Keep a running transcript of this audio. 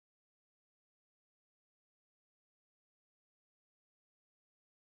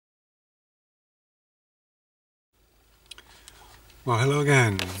Well, hello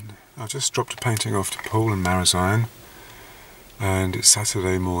again. I've just dropped a painting off to Paul in Marazion, and it's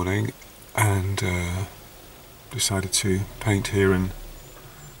Saturday morning, and decided to paint here in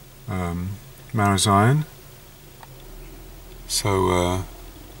Marazion. So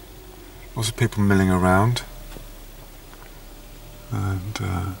lots of people milling around,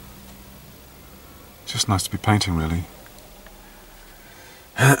 and just nice to be painting, really.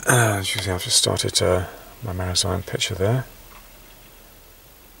 As you can see, I've just started my Marazion picture there.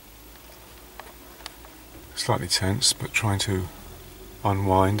 Slightly tense, but trying to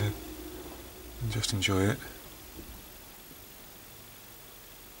unwind and just enjoy it.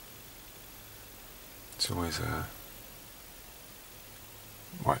 It's always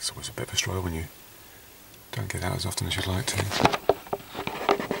it's always a bit of a struggle when you don't get out as often as you'd like to.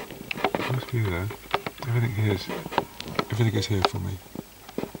 Nice view though. Everything is here for me.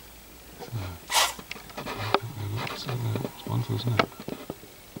 So, it's wonderful, isn't it?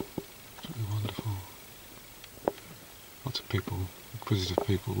 It's really wonderful. Lots of people, inquisitive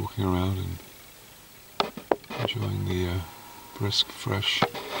people walking around and enjoying the brisk, fresh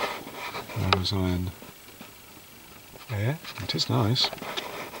Marazion air. It is nice.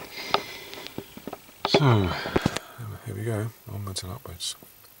 So, here we go, onwards and upwards.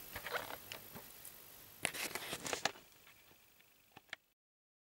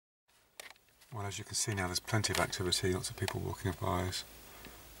 Well, as you can see now, there's plenty of activity, lots of people walking by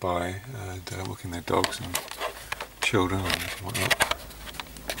and walking their dogs and children and whatnot.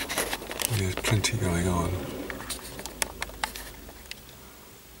 There's plenty going on.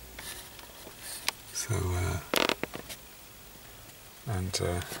 So,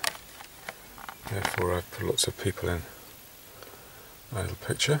 therefore I've put lots of people in my little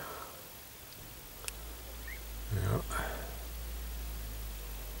picture. Yeah.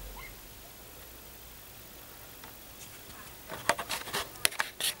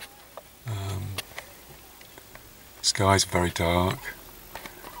 The sky's very dark,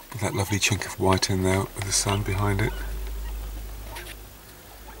 with that lovely chink of white in there with the sun behind it.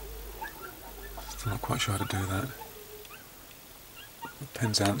 Still not quite sure how to do that. The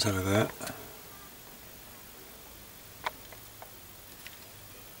Penzance over there.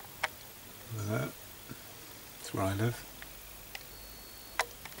 Over there. That's where I live.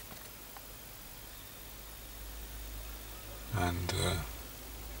 And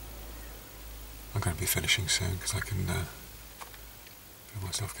I'm going to be finishing soon because I can feel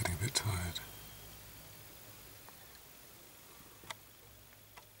myself getting a bit tired.